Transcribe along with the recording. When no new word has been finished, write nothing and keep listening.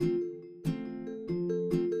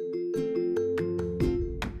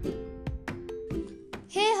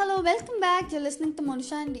Welcome back. You're listening to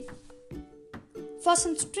Monisha Andy. For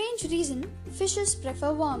some strange reason, fishes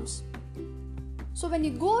prefer worms. So when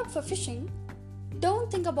you go out for fishing,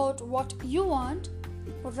 don't think about what you want,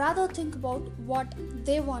 or rather think about what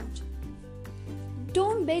they want.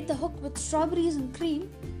 Don't bait the hook with strawberries and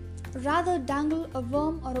cream, rather dangle a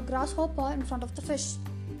worm or a grasshopper in front of the fish.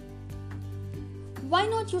 Why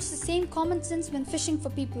not use the same common sense when fishing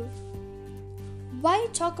for people? Why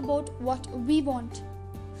talk about what we want?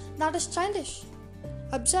 That is childish,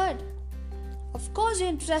 absurd. Of course you're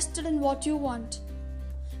interested in what you want.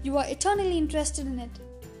 You are eternally interested in it.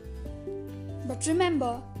 But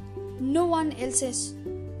remember, no one else is.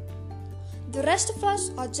 The rest of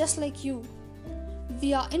us are just like you.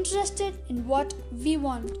 We are interested in what we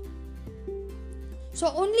want.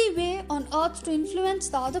 So only way on earth to influence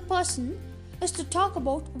the other person is to talk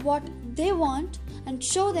about what they want and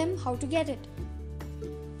show them how to get it.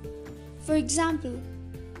 For example,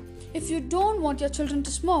 if you don't want your children to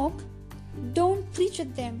smoke, don't preach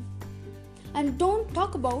at them. And don't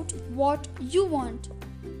talk about what you want.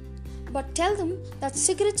 But tell them that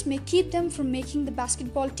cigarettes may keep them from making the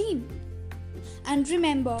basketball team. And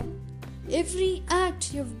remember, every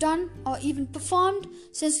act you've done or even performed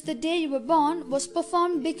since the day you were born was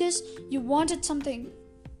performed because you wanted something.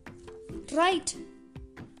 Right?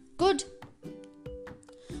 Good.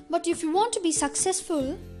 But if you want to be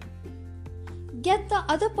successful, get the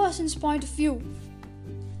other person's point of view.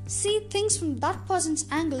 See things from that person's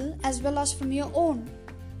angle as well as from your own.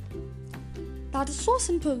 That is so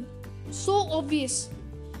simple, so obvious,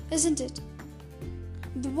 isn't it?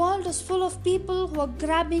 The world is full of people who are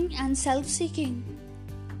grabbing and self-seeking.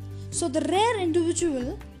 So the rare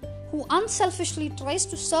individual who unselfishly tries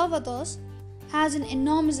to serve others has an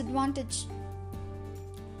enormous advantage.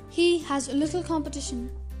 He has a little competition.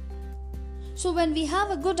 So when we have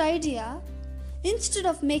a good idea, instead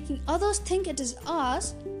of making others think it is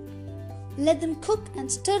ours, let them cook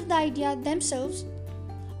and stir the idea themselves.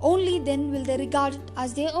 Only then will they regard it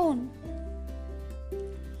as their own.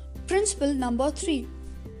 Principle number 3.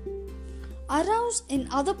 Arouse in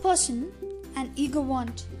other person an eager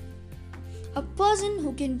want. A person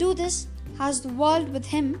who can do this has the world with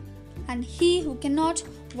him, and he who cannot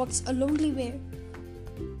walks a lonely way.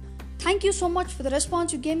 Thank you so much for the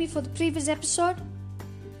response you gave me for the previous episode.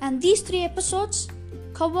 And these 3 episodes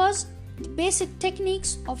covers the basic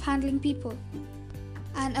techniques of handling people.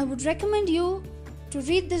 And I would recommend you to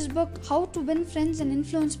read this book, How to Win Friends and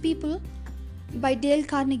Influence People by Dale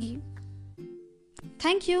Carnegie.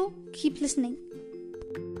 Thank you. Keep listening.